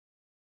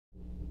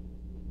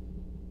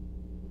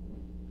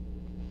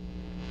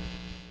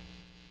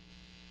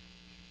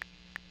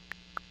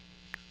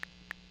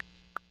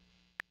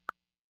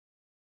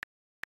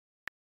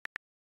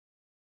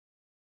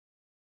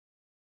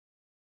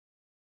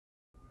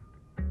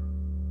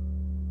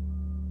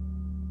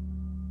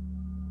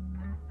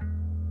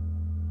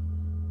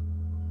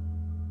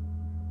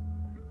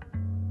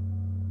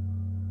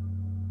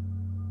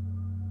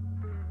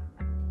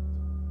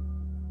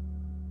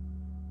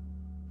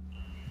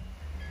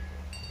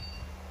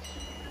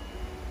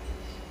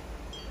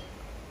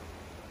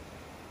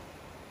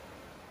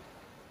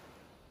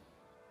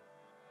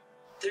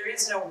there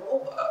is no rule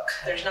book.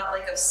 There's not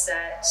like a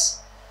set,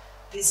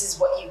 this is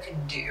what you can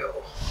do.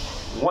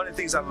 One of the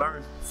things I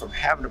learned from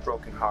having a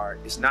broken heart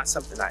is not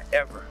something I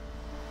ever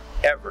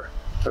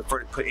prefer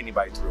to put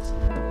anybody through.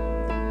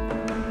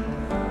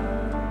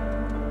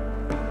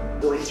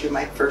 Going through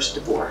my first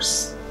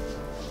divorce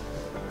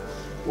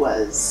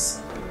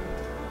was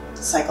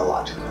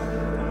psychological.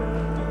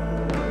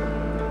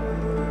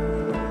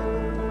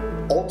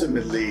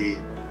 Ultimately,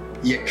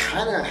 you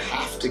kind of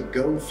have to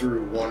go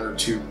through one or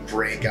two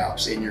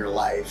breakups in your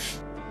life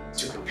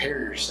to prepare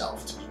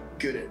yourself to be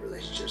good at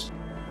relationships.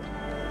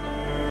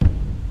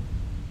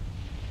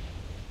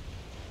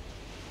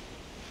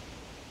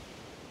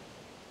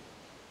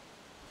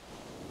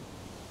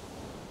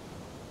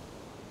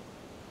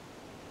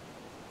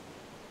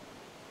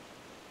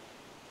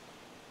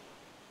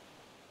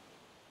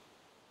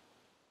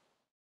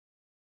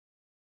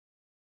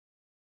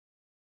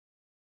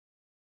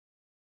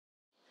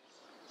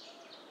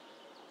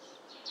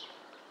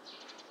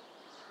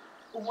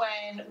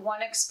 When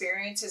one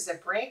experiences a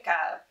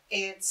breakup,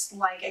 it's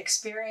like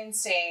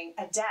experiencing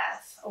a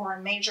death or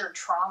a major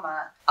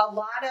trauma. A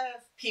lot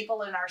of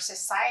people in our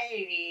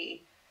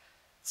society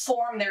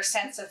form their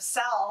sense of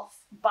self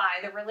by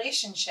the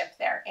relationship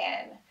they're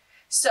in.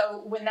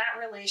 So when that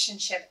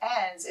relationship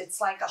ends, it's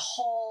like a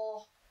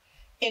whole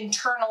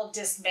internal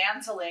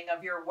dismantling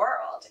of your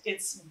world.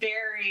 It's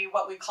very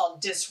what we call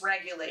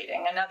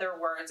dysregulating. In other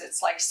words,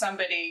 it's like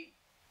somebody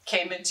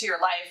came into your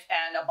life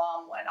and a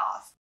bomb went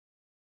off.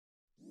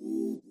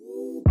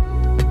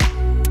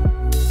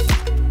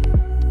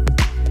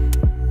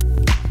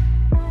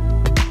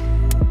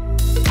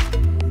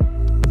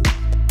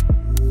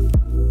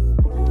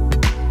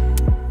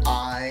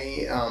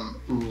 I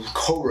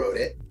co-wrote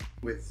it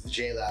with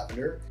Jay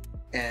Lavender,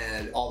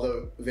 and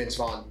although Vince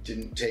Vaughn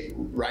didn't take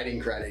writing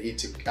credit, he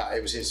took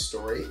it was his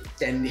story,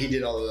 and he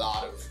did a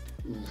lot of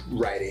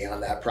writing on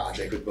that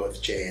project with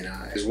both Jay and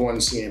I. There's one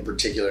scene in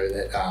particular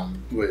that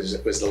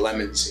was the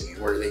lemon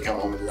scene where they come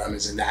home with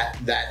lemons, and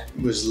that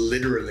was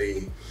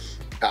literally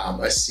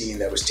a scene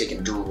that was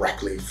taken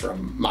directly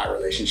from my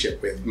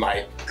relationship with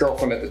my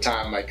girlfriend at the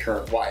time, my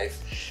current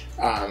wife,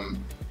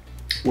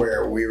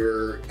 where we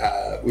were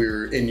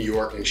in New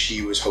York and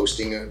she was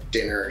hosting a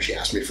dinner and she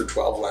asked me for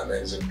 12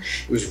 lemons and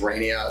it was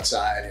raining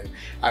outside,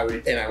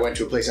 and I went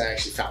to a place and I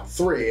actually found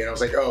 3, and I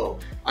was like, oh,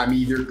 I'm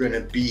either gonna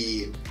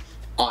be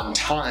on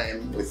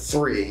time with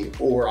 3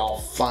 or I'll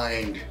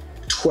find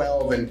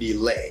 12 and be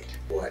late.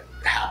 What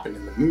happened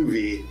in the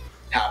movie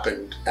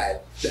happened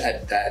at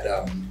that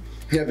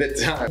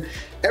time.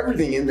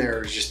 Everything in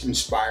there is just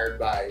inspired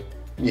by,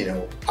 you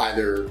know,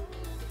 either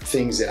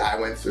things that I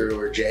went through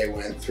or Jay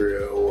went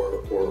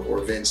through or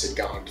Vince had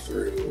gone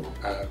through.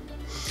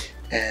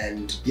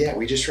 And yeah,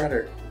 we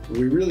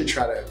really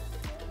try to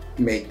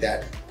make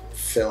that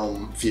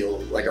film feel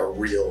like a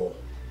real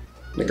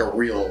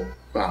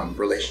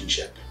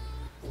relationship.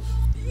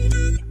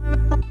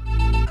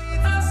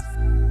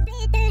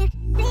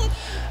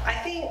 I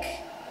think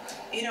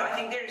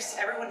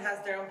everyone has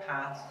their own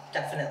path,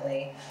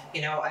 definitely.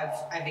 You know,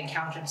 I've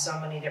encountered so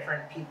many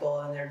different people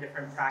and their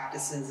different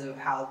practices of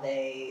how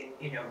they,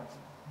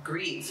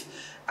 grieve,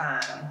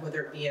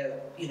 whether it be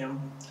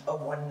a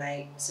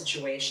one-night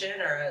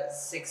situation or a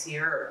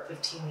 6-year or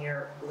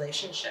 15-year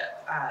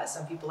relationship.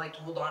 Some people like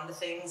to hold on to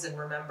things and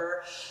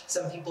remember.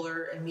 Some people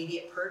are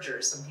immediate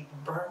purgers. Some people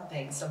burn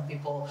things. Some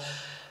people,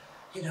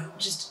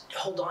 just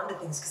hold on to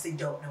things because they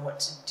don't know what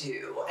to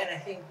do. And I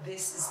think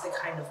this is the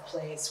kind of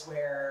place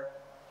where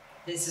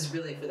this is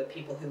really for the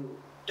people who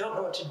don't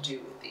know what to do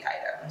with the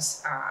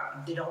items.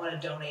 They don't want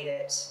to donate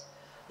it.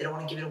 They don't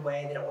want to give it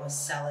away. They don't want to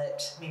sell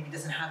it. Maybe it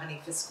doesn't have any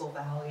physical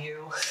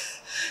value.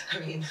 I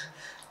mean,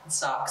 it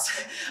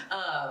sucks.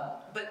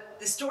 But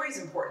the story is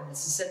important.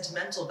 It's a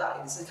sentimental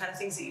value. This is the kind of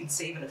things that you'd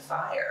save in a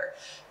fire.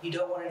 You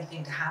don't want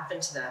anything to happen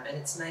to them. And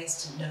it's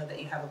nice to know that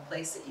you have a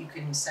place that you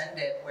can send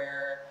it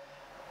where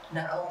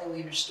not only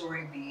will your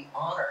story be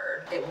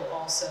honored, it will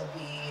also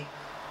be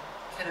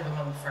kind of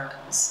among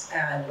friends,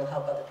 and it'll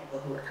help other people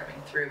who are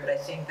coming through. But I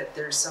think that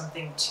there's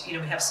something to,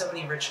 we have so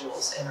many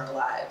rituals in our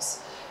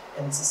lives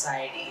in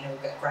society.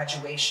 We've got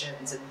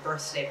graduations and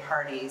birthday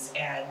parties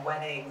and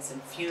weddings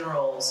and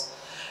funerals,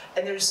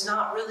 and there's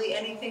not really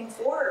anything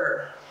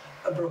for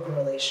a broken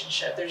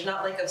relationship. There's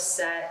not like a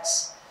set,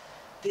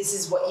 this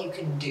is what you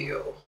can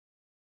do.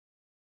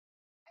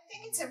 I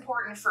think it's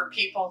important for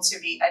people to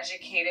be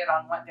educated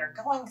on what they're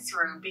going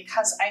through,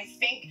 because I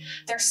think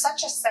there's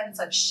such a sense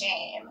of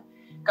shame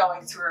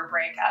going through a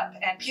breakup,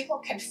 and people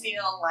can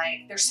feel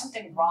like there's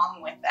something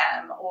wrong with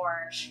them,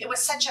 or it was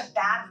such a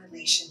bad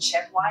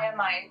relationship, why am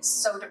I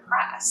so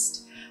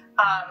depressed?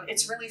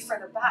 It's really for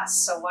the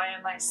best, so why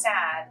am I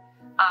sad?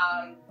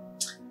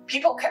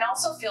 People can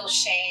also feel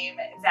shame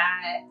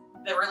that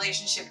the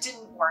relationship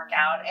didn't work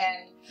out,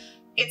 and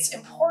it's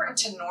important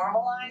to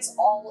normalize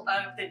all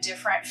of the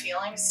different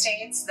feeling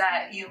states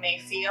that you may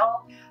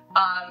feel.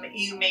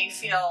 You may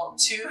feel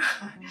two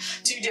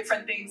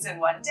different things in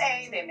one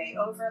day. They may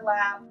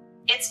overlap.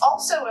 It's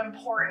also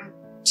important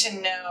to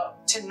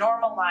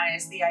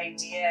normalize the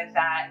idea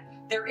that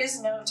there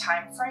is no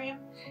time frame,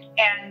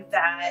 and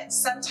that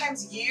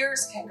sometimes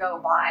years can go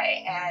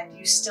by and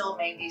you still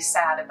may be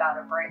sad about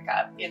a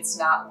breakup. It's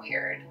not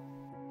weird.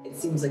 It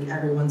seems like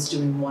everyone's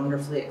doing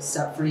wonderfully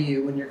except for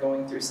you when you're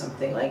going through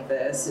something like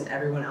this, and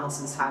everyone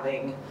else is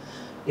having,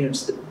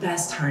 just the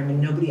best time and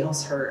nobody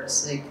else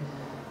hurts. Like,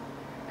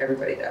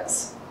 everybody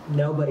does.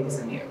 Nobody's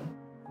immune.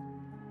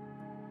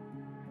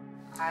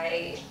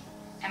 I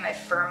am a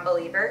firm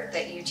believer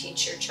that you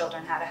teach your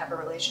children how to have a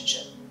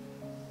relationship.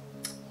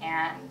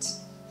 And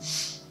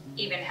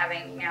even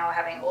having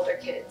older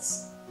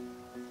kids,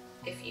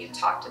 if you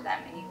talk to them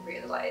and you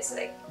realize,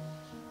 like,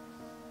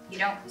 you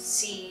don't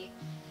see,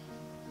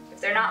 if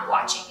they're not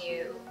watching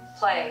you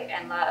play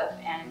and love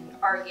and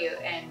argue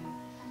and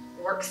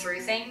work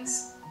through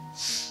things,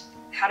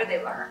 how do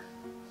they learn?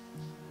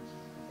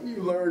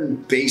 You learn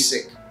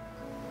basic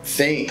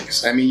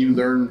things. I mean, you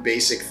learn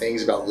basic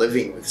things about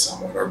living with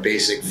someone, or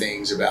basic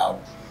things about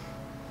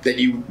that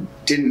you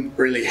didn't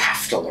really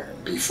have to learn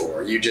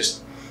before. You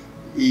just,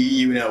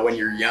 when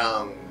you're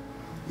young,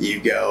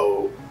 you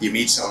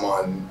meet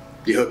someone,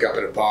 you hook up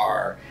at a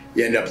bar,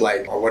 you end up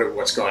like, oh,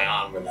 what's going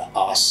on with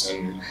us?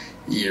 And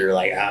you're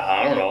like,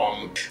 I don't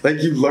know.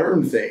 Like, you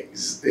learn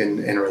things in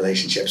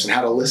relationships, and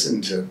how to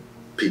listen to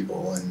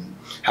people, and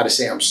how to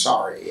say I'm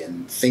sorry,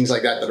 and things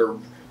like that are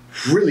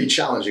really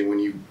challenging when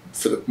you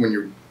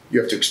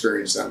have to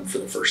experience them for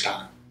the first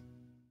time.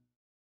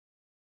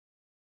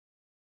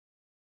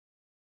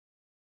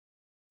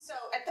 So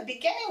at the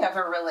beginning of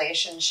a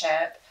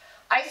relationship,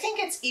 I think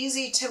it's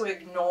easy to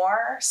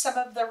ignore some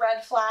of the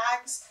red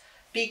flags,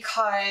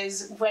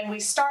 because when we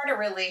start a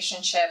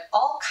relationship,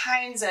 all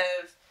kinds of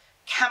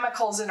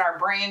chemicals in our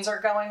brains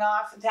are going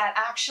off that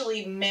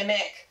actually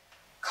mimic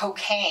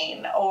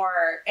cocaine or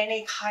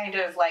any kind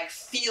of like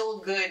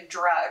feel-good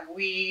drug.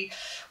 We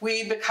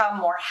become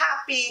more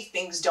happy,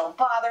 things don't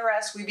bother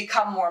us, we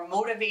become more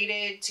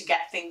motivated to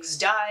get things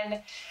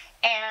done.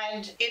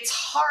 And it's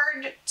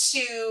hard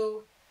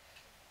to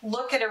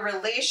look at a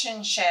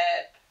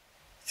relationship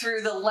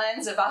through the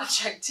lens of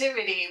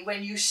objectivity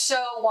when you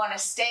so want to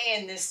stay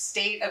in this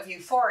state of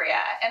euphoria.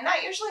 And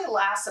that usually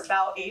lasts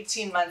about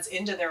 18 months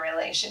into the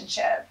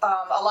relationship.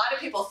 A lot of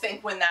people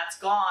think when that's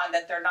gone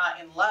that they're not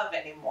in love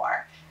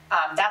anymore.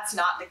 That's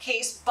not the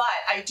case, but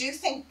I do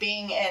think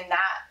being in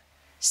that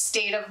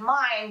state of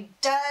mind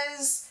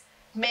does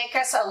make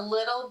us a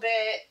little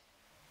bit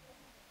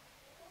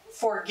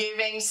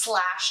forgiving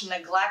 /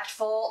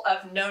 neglectful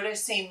of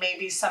noticing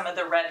maybe some of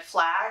the red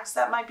flags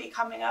that might be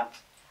coming up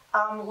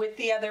with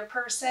the other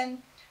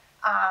person.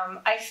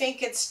 I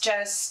think it's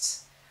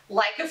just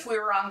like if we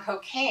were on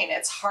cocaine,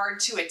 it's hard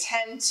to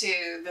attend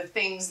to the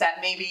things that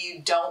maybe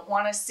you don't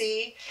want to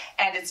see,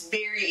 and it's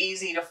very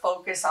easy to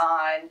focus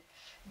on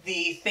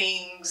the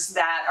things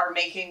that are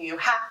making you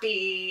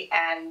happy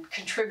and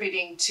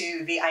contributing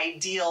to the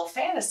ideal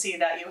fantasy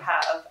that you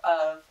have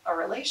of a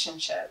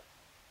relationship.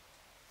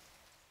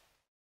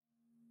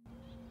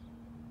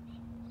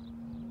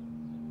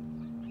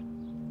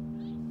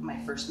 My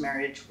first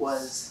marriage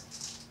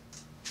was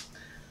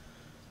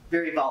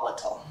very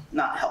volatile,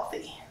 not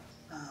healthy.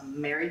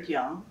 Married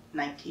young,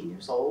 19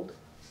 years old,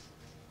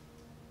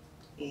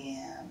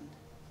 and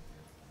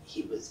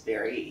he was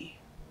very,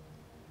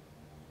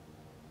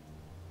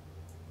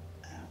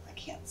 I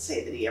can't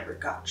say that he ever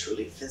got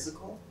truly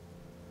physical,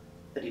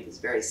 but he was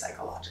very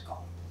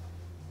psychological.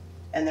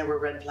 And there were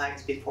red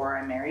flags before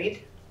I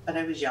married, but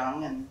I was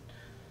young, and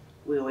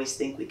we always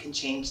think we can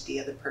change the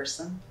other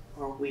person,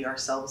 or we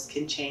ourselves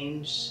can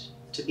change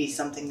to be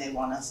something they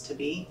want us to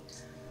be,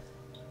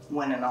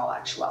 when in all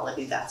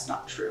actuality that's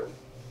not true.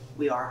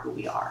 We are who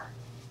we are.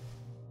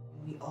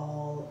 We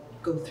all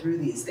go through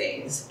these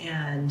things,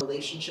 and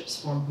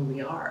relationships form who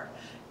we are.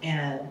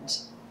 And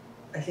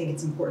I think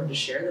it's important to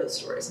share those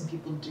stories, and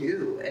people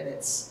do. And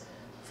it's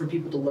for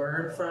people to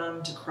learn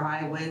from, to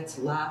cry with,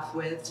 to laugh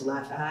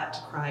at,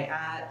 to cry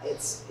at.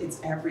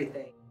 It's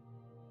everything.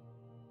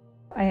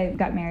 I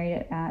got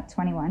married at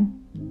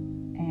 21,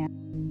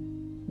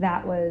 and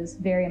that was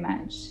very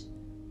much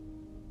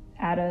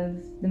out of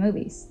the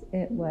movies.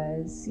 It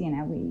was,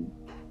 we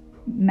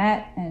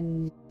met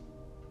and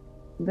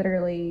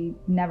literally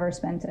never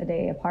spent a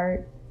day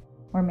apart.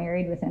 We're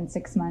married within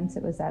 6 months.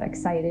 It was that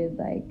excited,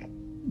 like,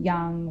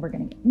 young, we're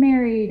gonna get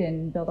married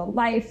and build a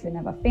life and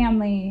have a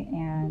family.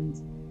 And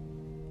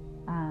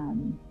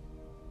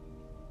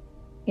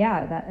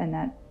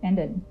that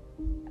ended.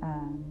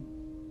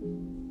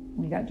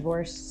 We got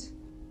divorced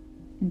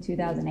in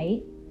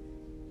 2008,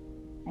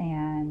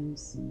 and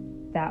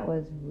that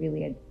was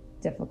really a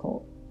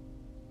difficult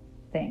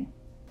thing.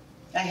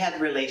 I had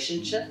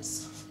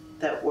relationships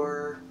that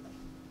were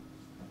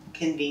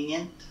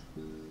convenient,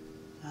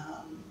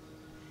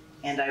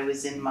 and I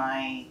was in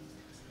my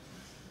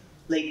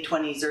late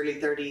 20s, early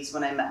 30s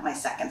when I met my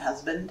second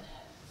husband,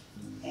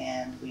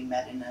 and we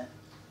met in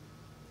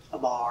a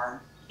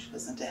bar, which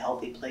wasn't a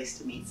healthy place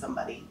to meet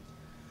somebody.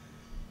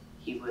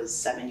 He was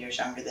 7 years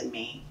younger than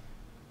me,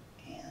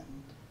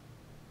 and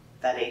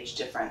that age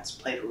difference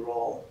played a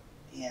role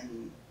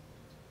in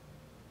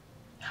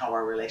how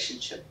our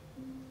relationship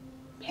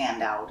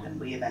panned out, and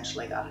we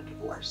eventually got a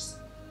divorce.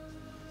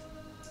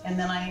 And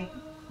then I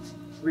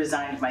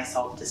resigned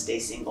myself to stay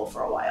single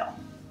for a while.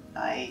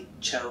 I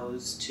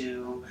chose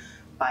to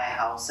buy a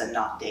house and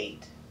not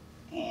date.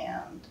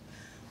 And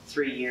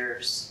 3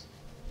 years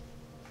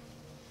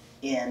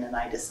in, and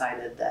I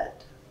decided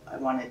that I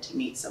wanted to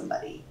meet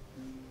somebody.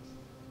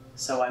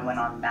 So I went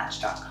on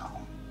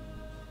Match.com.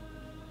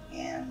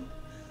 And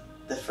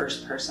the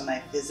first person I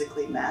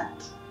physically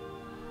met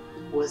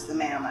was the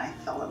man I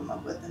fell in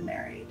love with and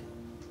married.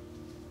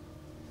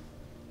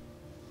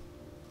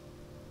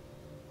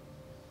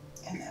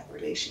 And that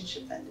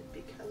relationship ended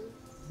because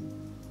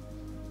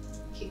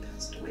he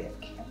passed away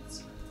of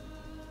cancer.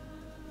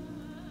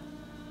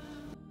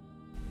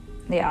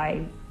 Yeah,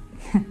 I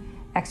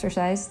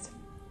exercised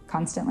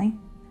constantly.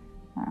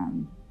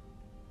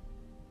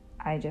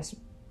 I just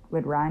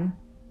would run.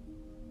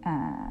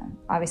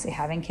 Obviously,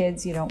 having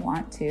kids, you don't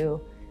want to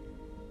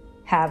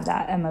have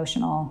that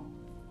emotional,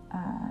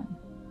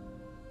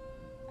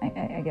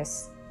 I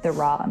guess, the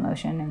raw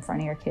emotion in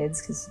front of your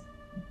kids, because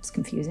it's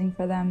confusing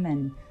for them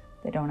and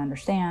they don't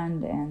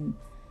understand. And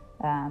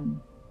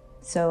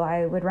so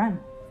I would run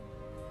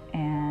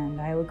and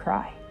I would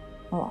cry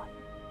a lot.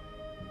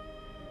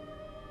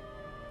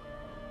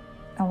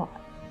 A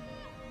lot.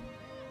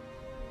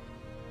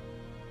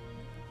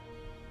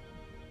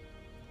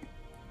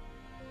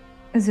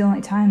 It's the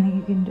only time that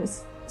you can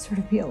just sort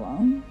of be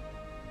alone.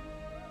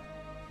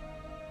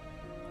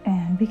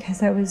 And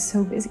because I was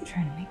so busy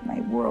trying to make my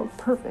world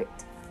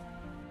perfect,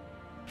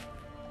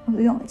 it was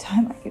the only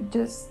time I could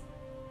just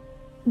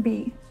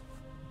be.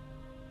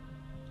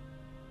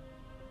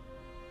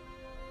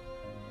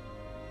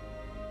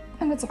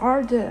 And it's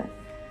hard to,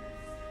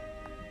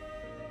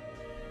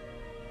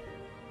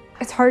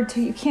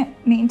 you can't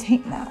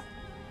maintain that.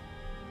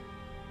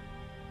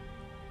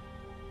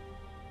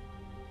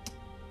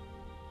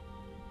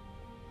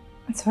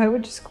 And so I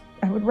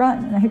would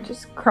run and I would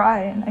just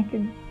cry, and I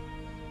could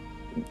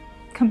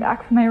come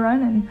back from my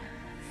run and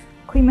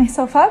clean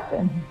myself up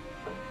and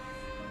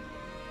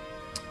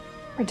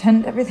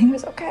pretend everything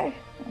was okay.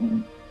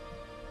 And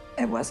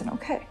it wasn't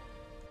okay.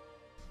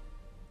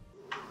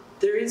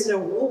 There is no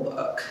rule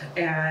book,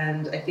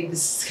 and I think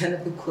this is kind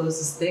of the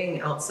closest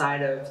thing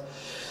outside of,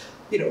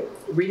 you know,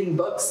 reading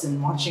books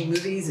and watching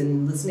movies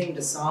and listening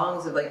to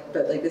songs of like,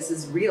 but like this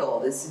is real.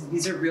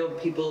 These are real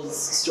people's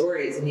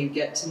stories, and you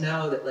get to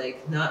know that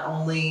like not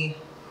only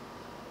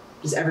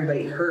does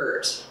everybody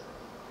hurt,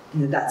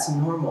 and that that's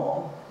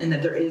normal, and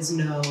that there is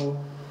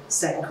no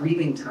set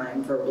grieving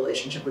time for a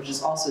relationship, which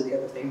is also the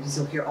other thing, because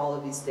you'll hear all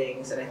of these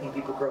things, and I think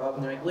people grow up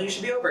and they're like, well, you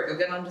should be over it, go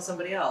get on to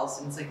somebody else,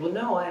 and it's like, well,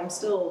 no, I'm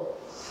still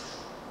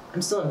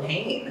in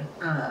pain,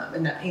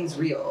 and that pain's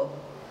real,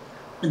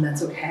 and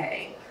that's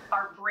okay.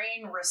 Our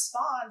brain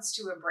responds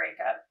to a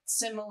breakup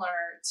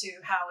similar to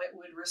how it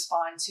would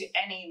respond to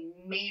any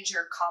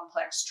major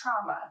complex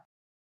trauma.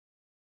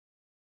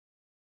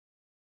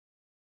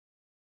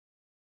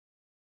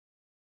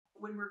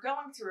 When we're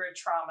going through a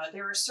trauma,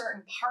 there are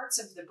certain parts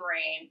of the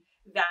brain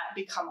that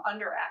become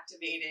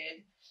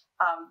underactivated.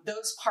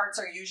 Those parts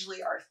are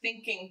usually our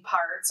thinking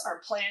parts, our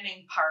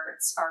planning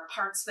parts, our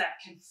parts that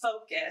can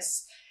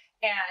focus.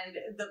 And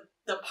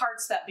the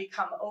parts that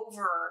become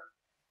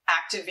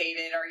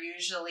over-activated are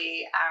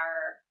usually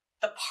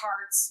the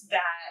parts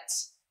that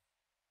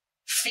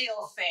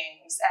feel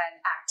things and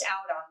act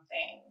out on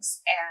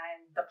things.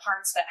 And the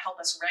parts that help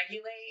us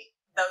regulate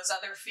those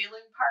other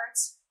feeling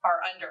parts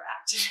are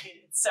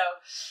underactivated. So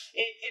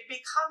it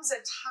becomes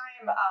a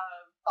time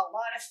of a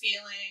lot of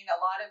feeling, a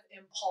lot of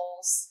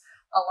impulse,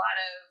 a lot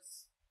of,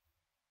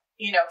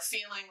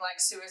 feeling like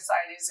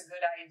suicide is a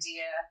good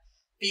idea,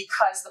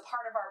 because the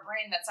part of our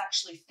brain that's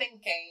actually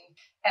thinking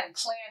and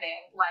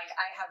planning, like,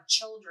 I have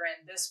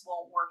children, this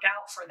won't work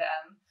out for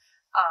them,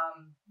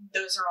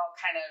 those are all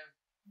kind of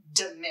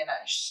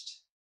diminished.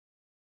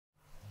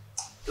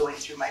 Going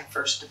through my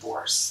first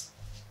divorce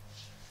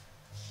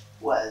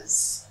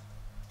was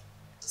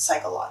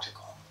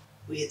psychological.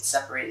 We had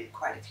separated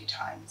quite a few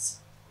times.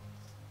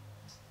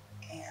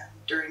 And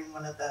during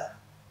one of the,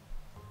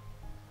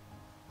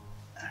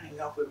 I don't even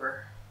know if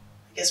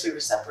I guess we were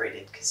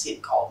separated because he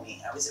had called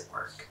me. I was at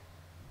work.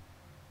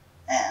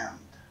 And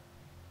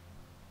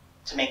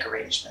to make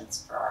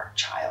arrangements for our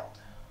child.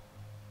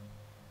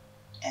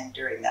 And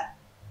during that,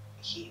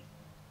 he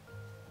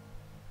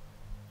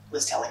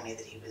was telling me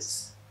that he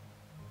was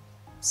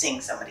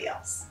seeing somebody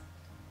else.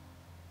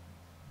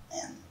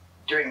 And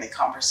during the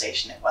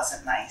conversation, it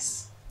wasn't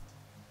nice.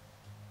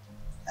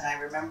 And I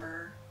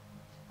remember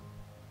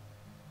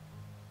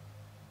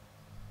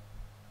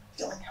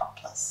feeling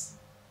helpless.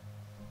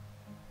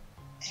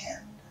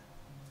 And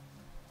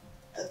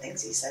the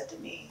things he said to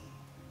me,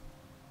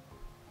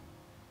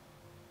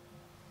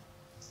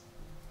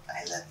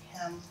 I let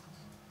him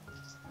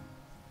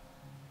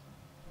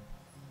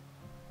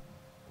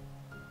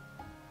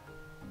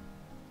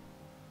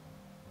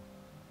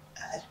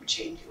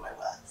change who I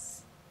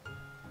was.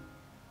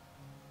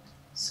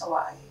 So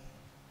I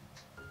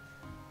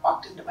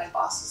walked into my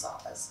boss's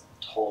office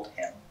and told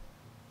him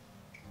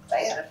I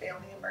had a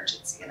family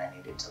emergency and I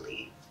needed to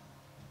leave.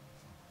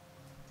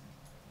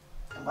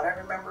 And what I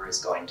remember is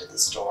going to the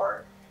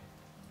store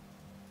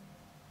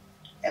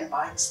and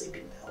buying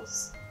sleeping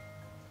pills.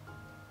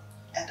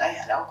 And I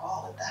had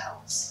alcohol at the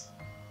house.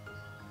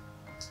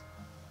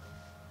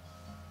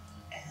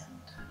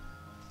 And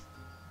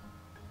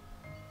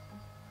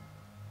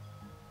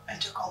I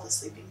took all the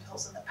sleeping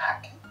pills in the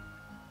packet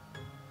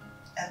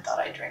and thought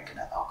I drank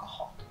enough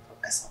alcohol to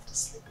put myself to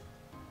sleep.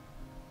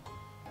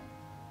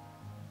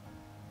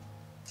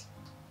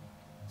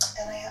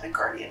 And I had a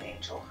guardian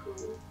angel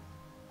who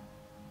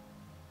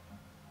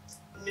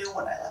knew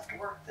when I left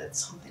work that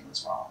something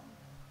was wrong.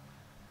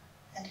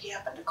 And he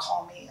happened to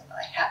call me and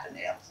I happened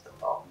to answer the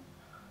phone.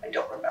 I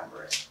don't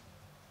remember it.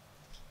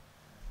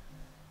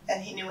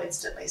 And he knew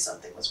instantly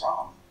something was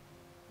wrong.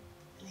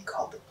 And he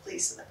called the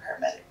police and the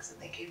paramedics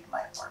and they came to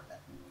my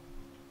apartment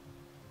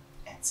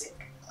and saved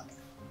my life.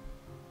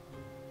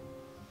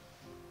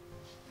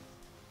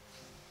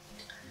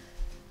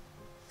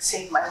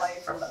 Saved my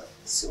life from a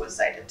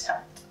suicide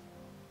attempt.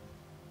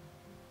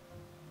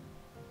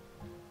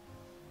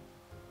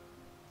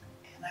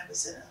 And I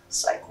was in a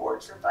psych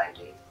ward for 5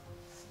 days.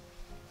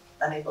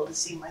 Unable to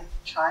see my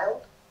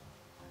child.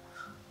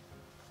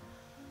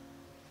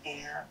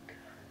 And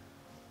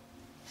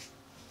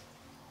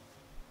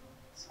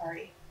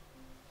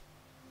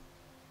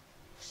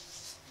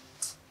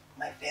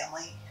my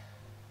family.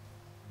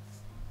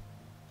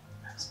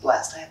 I was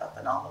blessed. I have a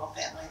phenomenal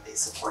family. They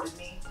supported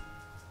me.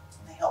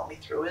 And they helped me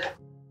through it.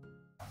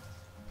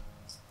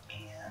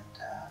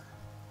 And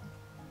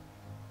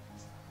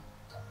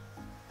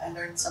I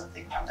learned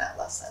something from that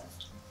lesson.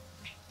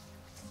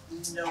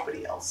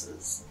 Nobody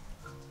else's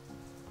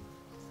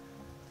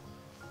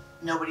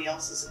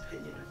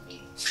opinion of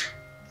me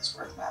is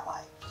worth my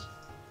life.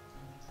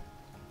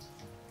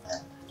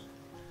 And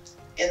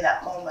in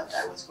that moment,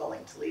 I was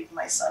willing to leave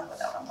my son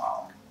without a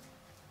mom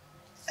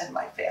and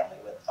my family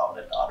without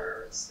a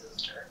daughter or a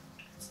sister.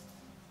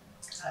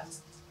 I'm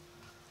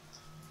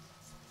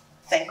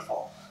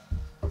thankful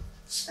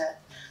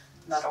that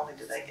not only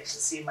did I get to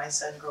see my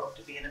son grow up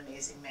to be an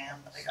amazing man,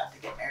 but I got to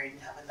get married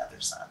and have another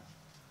son.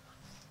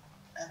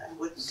 And I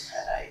wouldn't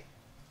had I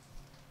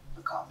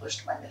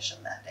accomplished my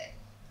mission that day.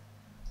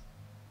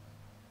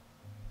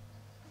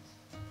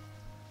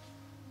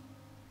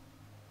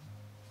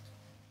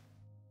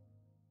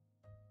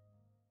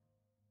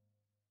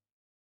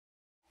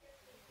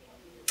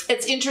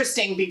 It's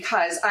interesting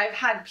because I've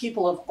had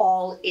people of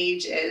all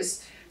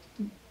ages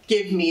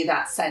give me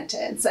that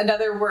sentence. In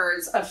other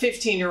words, a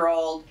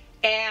 15-year-old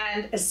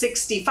and a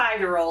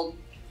 65-year-old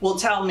will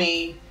tell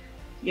me,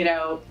 you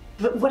know,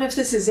 but what if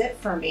this is it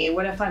for me?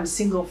 What if I'm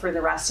single for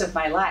the rest of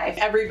my life?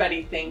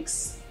 Everybody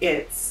thinks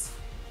it's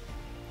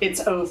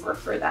over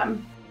for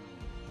them.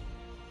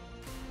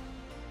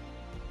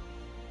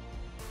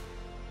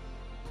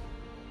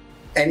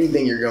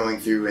 Anything you're going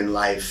through in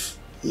life,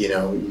 you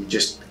know, you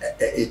just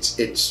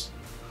it's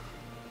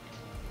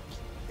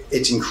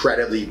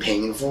incredibly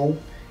painful,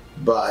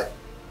 but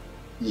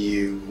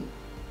you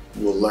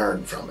will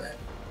learn from it.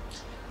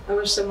 I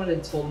wish someone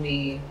had told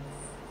me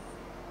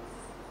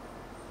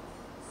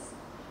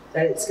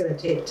that it's going to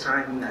take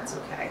time and that's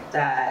okay.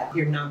 That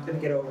you're not going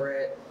to get over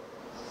it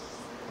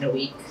in a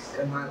week,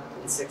 a month,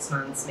 in 6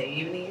 months, maybe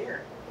even a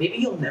year. Maybe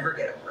you'll never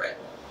get over it.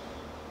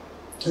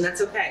 And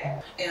that's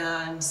okay.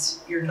 And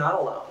you're not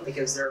alone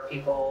because there are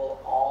people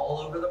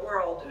all over the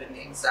world doing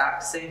the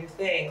exact same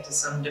thing to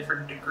some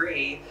different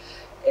degree.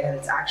 And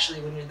it's actually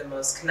when you're the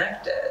most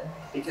connected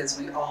because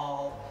we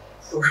all,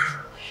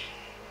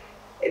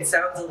 it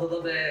sounds a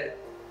little bit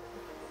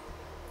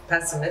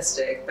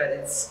pessimistic, but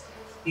it's,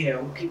 you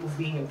know, people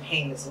being in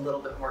pain is a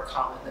little bit more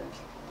common than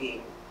people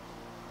being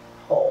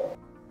whole.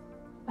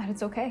 But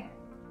it's okay.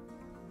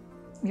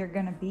 You're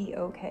gonna be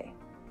okay.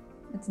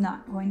 It's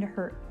not going to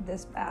hurt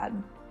this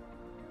bad,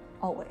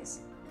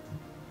 always.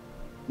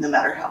 No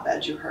matter how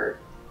bad you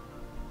hurt,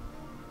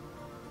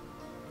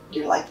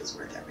 your life is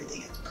worth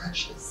everything. It's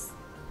precious.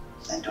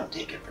 And don't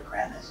take it for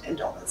granted. And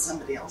don't let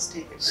somebody else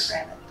take it for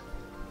granted.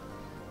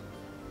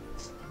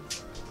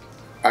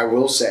 I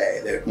will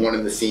say that one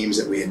of the themes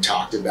that we had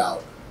talked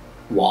about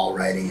while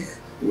writing it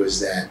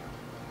was that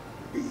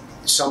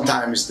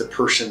sometimes the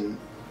person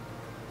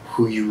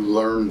who you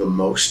learn the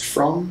most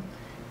from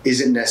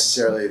isn't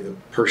necessarily the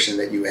person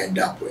that you end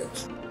up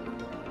with.